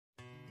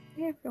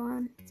Hey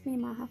everyone, it's me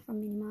Maha from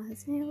Mini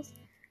Maha's Nails.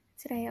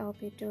 Today I'll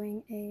be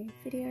doing a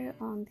video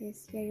on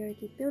this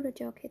Yayogi Builder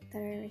Gel kit that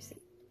I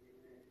received.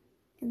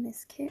 In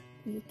this kit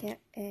you get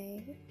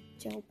a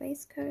gel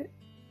base coat,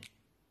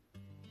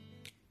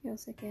 you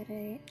also get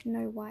a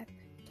no wipe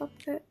top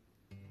coat,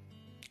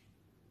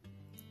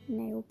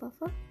 nail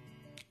buffer,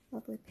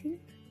 lovely pink.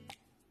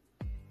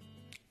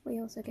 We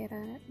also get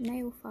a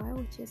nail file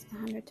which is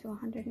 100 to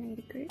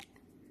 180 grit.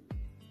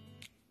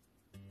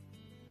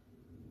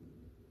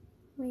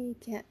 We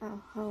get a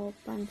whole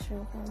bunch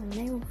of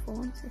nail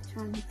forms, which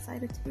I'm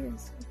excited to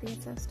use. It'll be a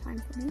first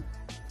time for me.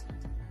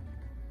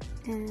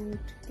 And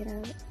get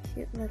a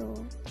cute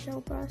little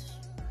gel brush.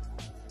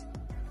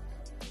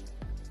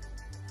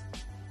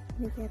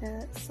 We get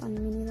a sun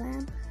mini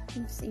lamp.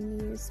 You've seen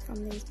me use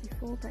from these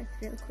before, but it's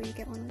really cool you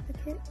get one with the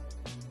kit.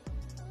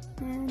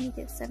 And you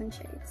get 7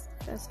 shades.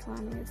 First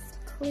one is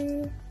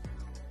clear,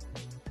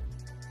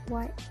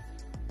 white.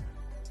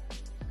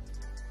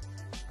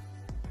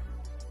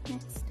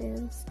 Next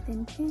is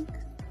thin pink.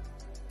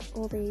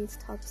 All these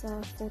tubs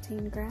are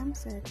 14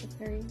 grams, so it's a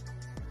very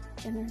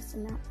generous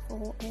amount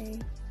for a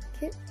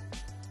kit.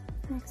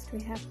 Next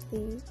we have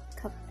the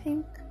cup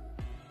pink,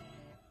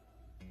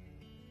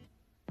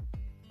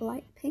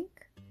 light pink,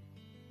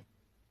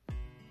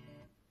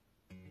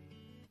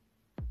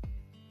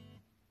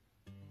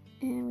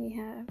 and we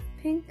have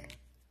pink,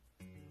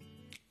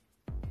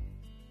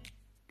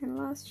 and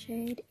last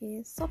shade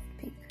is soft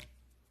pink.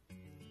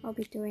 I'll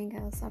be doing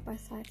a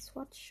side-by-side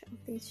swatch of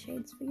these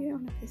shades for you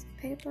on a piece of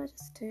paper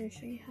just to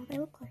show you how they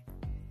look like.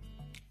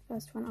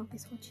 First one I'll be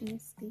swatching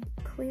is the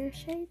clear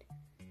shade.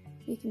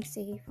 You can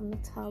see from the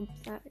tub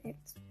that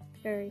it's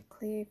very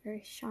clear,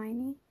 very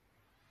shiny.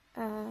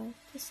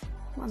 Just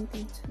one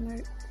thing to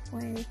note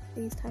with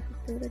these type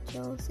of builder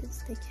gels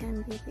is they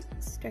can be a bit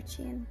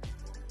stretchy and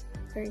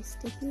very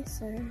sticky,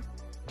 so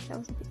that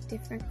was a bit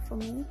different for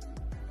me in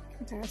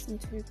comparison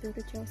to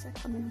builder gels that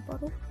come in a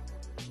bottle.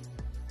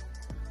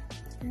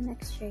 The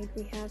next shade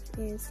we have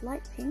is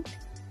light pink.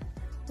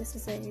 This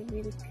is a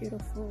really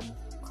beautiful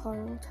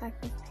coral type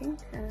of pink.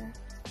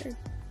 It's very,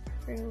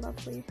 very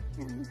lovely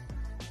and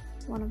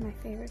one of my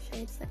favorite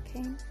shades that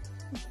came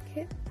with the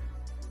kit.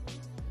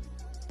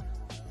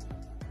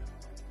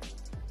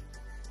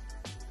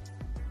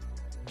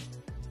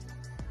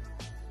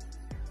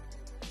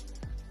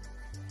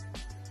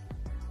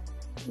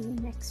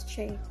 The next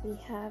shade we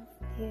have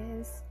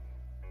is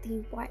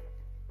the white.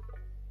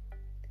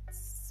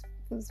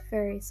 It was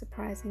very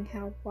surprising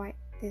how white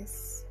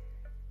this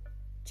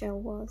gel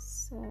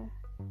was.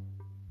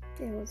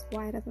 It was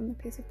whiter than the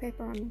piece of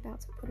paper I'm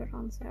about to put it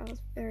on, so I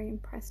was very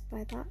impressed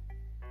by that.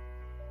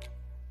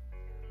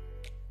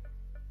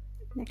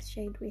 Next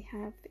shade we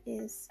have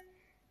is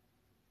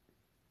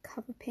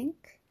Cover Pink.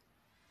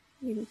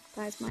 You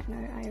guys might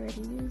know I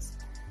already use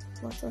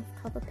lots of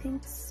Cover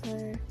Pinks,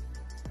 so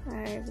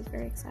I was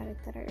very excited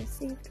that I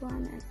received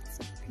one, and it's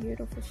a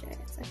beautiful shade.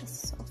 It's like a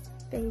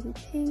soft baby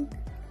pink.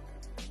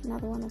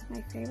 Another one of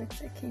my favorites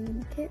that came in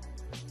the kit.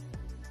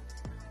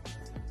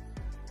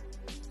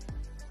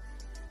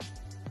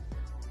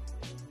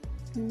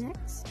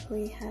 Next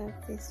we have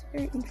this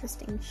very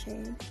interesting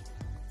shade.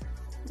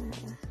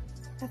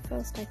 At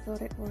first I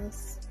thought it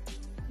was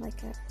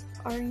like an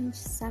orange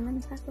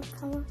salmon type of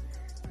colour,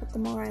 but the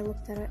more I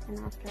looked at it and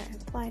after I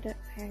applied it,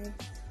 I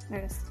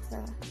noticed it's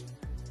a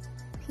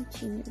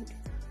peachy nude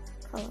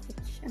colour,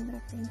 which ended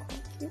up being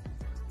quite cute.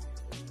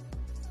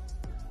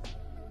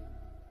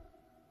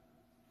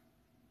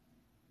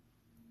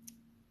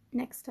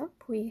 Next up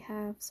we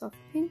have soft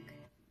pink.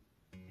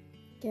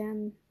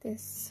 Again,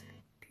 this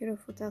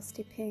beautiful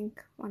dusty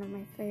pink, one of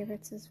my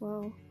favorites as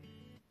well.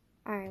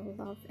 I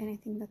love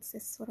anything that's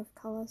this sort of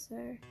colour,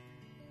 so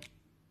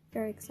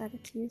very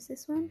excited to use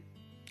this one.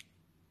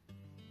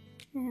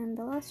 And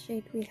the last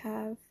shade we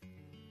have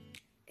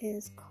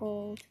is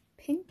called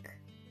Pink.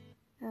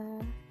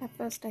 At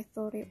first I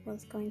thought it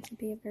was going to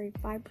be a very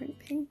vibrant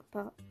pink,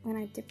 but when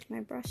I dipped my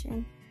brush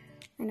in,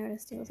 I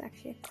noticed it was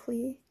actually a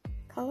clear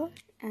colour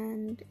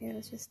and it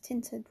was just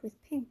tinted with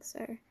pink, so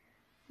it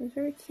was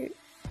very cute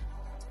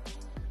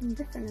and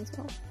different as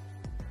well.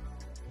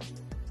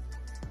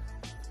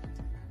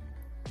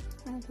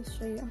 I'll just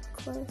show you up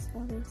close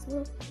how these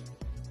look.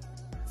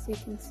 So you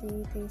can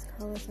see these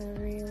colours are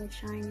really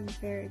shiny and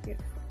very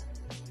beautiful.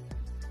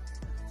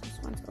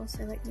 Just want to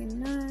also let you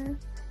know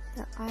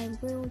that I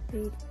will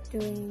be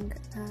doing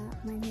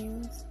my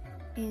nails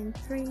in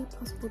 3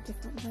 possible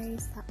different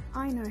ways that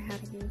I know how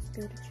to use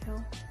builder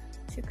gel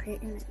to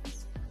create your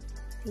nails.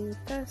 The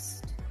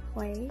first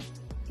way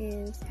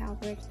is how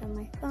I've rated on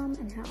my thumb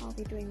and how I'll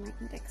be doing my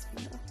index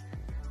finger.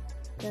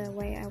 The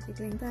way I'll be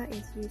doing that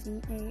is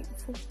using a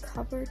full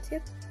cover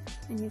tip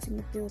and using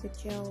the builder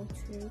gel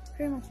to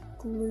pretty much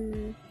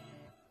glue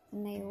the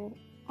nail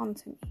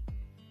onto me,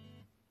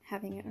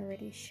 having it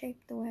already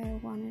shaped the way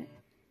I want it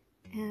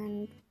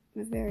and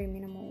very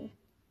minimal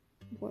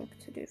work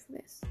to do for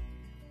this.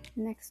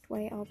 The next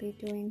way I'll be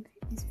doing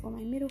is for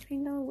my middle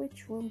finger,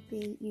 which will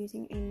be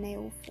using a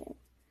nail form.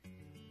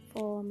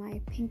 For my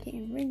pinky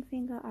and ring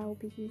finger, I will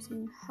be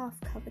using half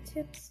cover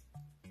tips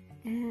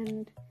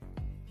and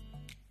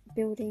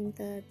building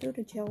the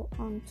builder gel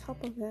on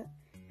top of it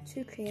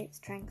to create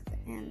strength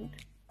and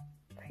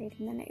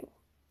creating the nail.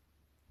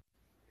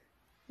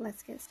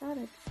 Let's get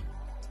started.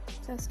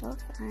 First off,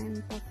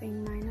 I'm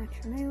buffing my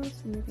natural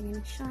nails, removing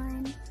any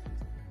shine.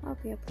 I'll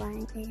be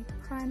applying a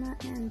primer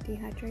and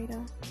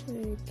dehydrator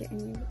to get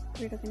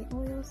rid of any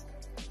oils,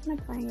 and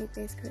applying a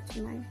base coat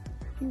to my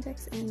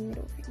index and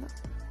middle finger.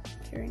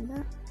 Curing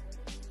that.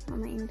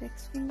 On my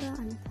index finger,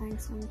 I'm applying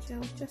some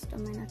gel just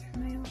on my natural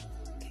nail,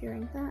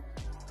 curing that.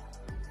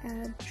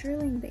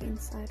 Drilling the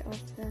inside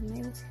of the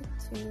nail tip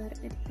to let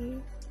it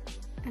adhere,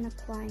 and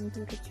applying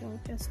builder gel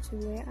just to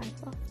where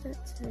I buffed it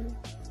to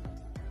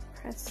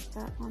press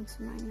that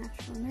onto my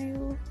natural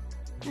nail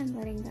and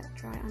letting that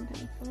dry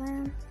underneath the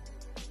lamp,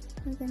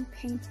 and then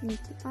painting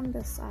the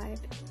underside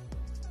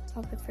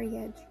of the free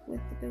edge with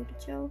the builder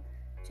gel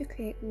to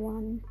create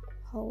one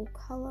whole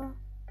color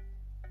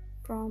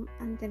from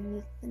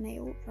underneath the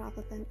nail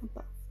rather than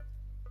above.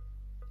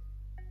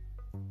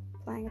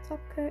 Applying a top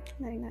coat,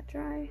 letting that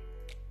dry,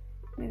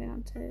 moving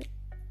on to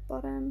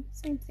bottom,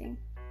 same thing.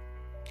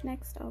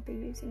 Next I'll be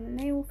using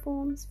the nail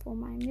forms for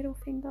my middle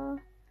finger.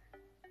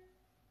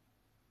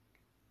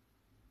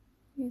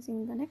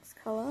 Using the next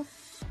colour,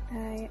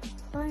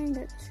 applying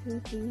it to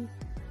the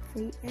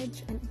free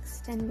edge and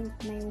extending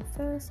the nail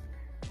first,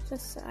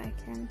 just so I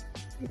can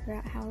figure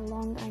out how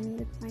long I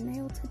needed my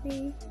nail to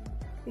be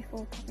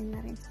before popping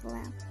that into the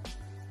lamp.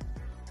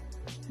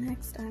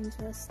 Next I'm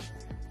just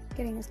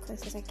getting as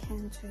close as I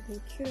can to the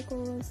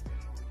cuticles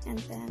and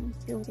then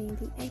building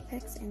the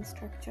apex and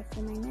structure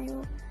for my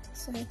nail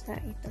so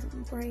that it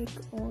doesn't break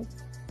or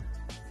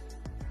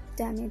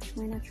damage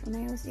my natural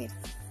nails if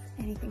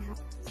anything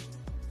happens.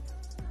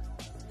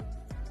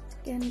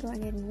 Again,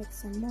 going in with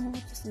some more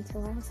just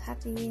until I was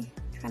happy,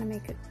 trying to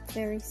make it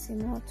very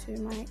similar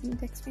to my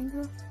index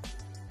finger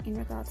in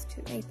regards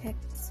to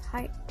apex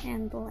height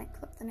and the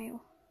length of the nail.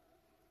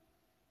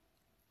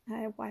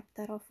 I wiped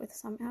that off with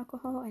some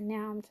alcohol and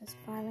now I'm just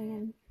filing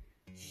and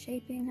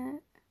shaping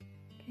it,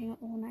 getting it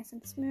all nice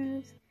and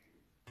smooth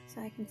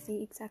so I can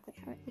see exactly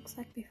how it looks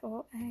like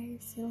before I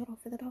seal it off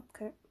with a top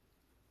coat.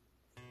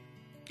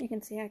 You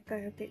can see I go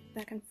a bit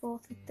back and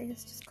forth with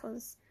this just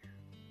because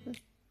of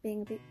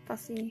being a bit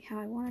fussy how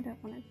I wanted it.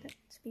 I wanted it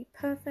to be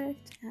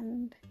perfect,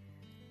 and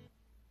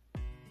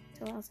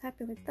until I was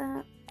happy with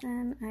that,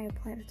 then I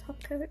applied a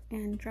top coat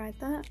and dried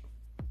that.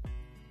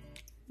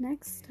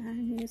 Next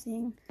I'm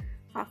using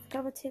half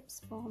cover tips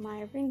for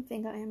my ring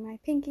finger and my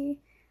pinky,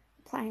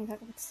 applying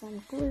that with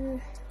some glue,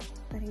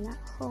 letting that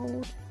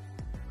hold.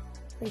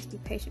 Please be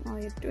patient while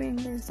you're doing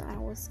this. I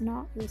was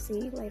not. You'll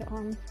see later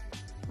on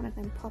one of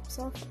them pops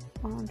off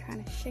while I'm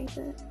trying to shape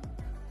it.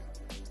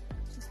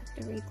 Just have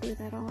to re-glue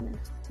that on and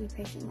be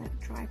patient, let it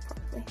dry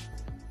properly.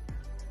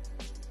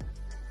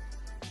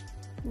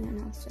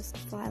 And I was just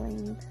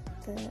filing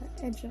the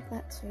edge of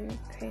that to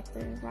create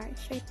the right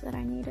shape that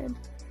I needed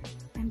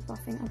and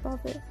buffing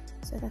above it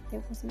so that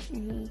there wasn't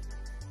any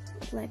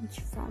ledge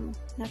from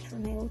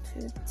natural nail to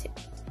the tip.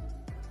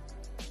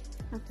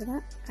 After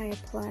that, I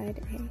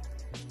applied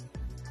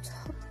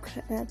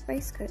a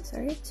base coat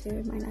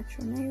to my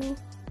natural nail,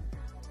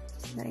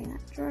 just letting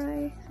that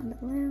dry under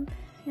the lamp,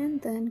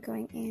 and then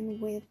going in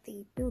with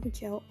the builder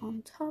gel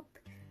on top,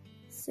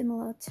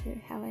 similar to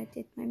how I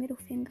did my middle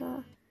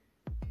finger,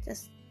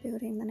 just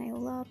building the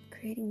nail up,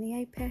 creating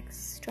the apex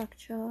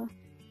structure,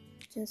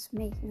 just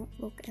making it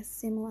look as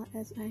similar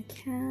as I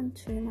can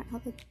to my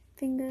other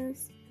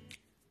fingers.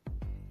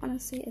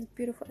 Honestly, as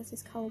beautiful as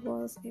this colour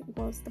was, it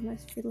was the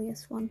most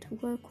fiddliest one to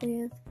work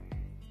with.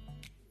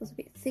 It was a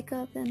bit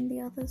thicker than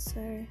the others, so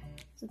it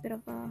was a bit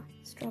of a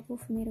struggle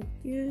for me to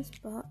use,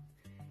 but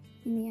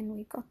in the end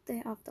we got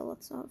there after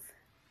lots of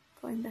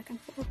going back and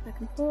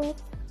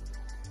forth.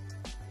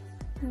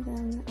 And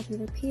then I'll be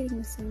repeating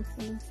the same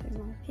thing to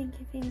my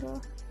pinky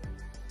finger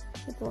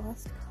with the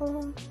last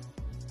colour,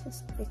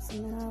 just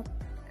fixing it up,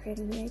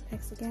 creating the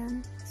apex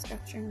again,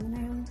 structuring the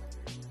nail,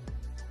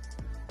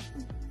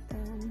 and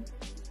then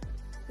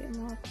a bit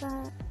more of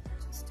that,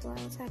 just till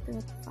I was happy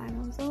with the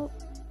final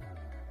result.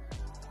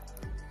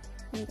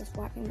 And just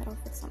wiping that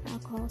off with some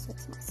alcohol so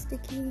it's not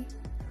sticky,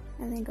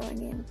 and then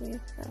going in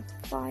with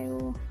the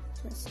file,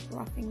 just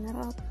roughing that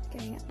up,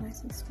 getting it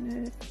nice and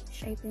smooth,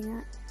 shaping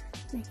it,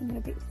 making it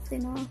a bit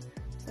thinner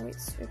so it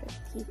suited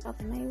the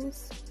other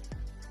nails,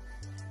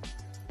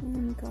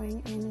 and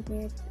going in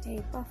with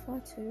a buffer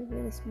to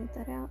really smooth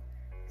that out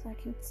so I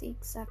can see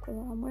exactly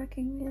what I'm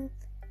working with.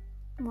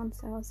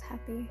 Once I was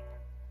happy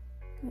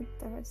with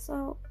the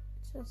result,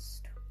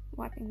 just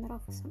wiping that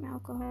off with some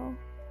alcohol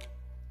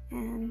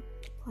and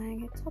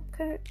applying a top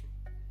coat,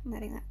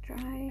 letting that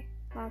dry.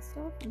 Last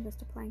off, I'm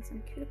just applying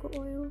some cuticle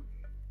oil, and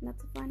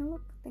that's the final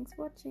look. Thanks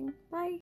for watching. Bye!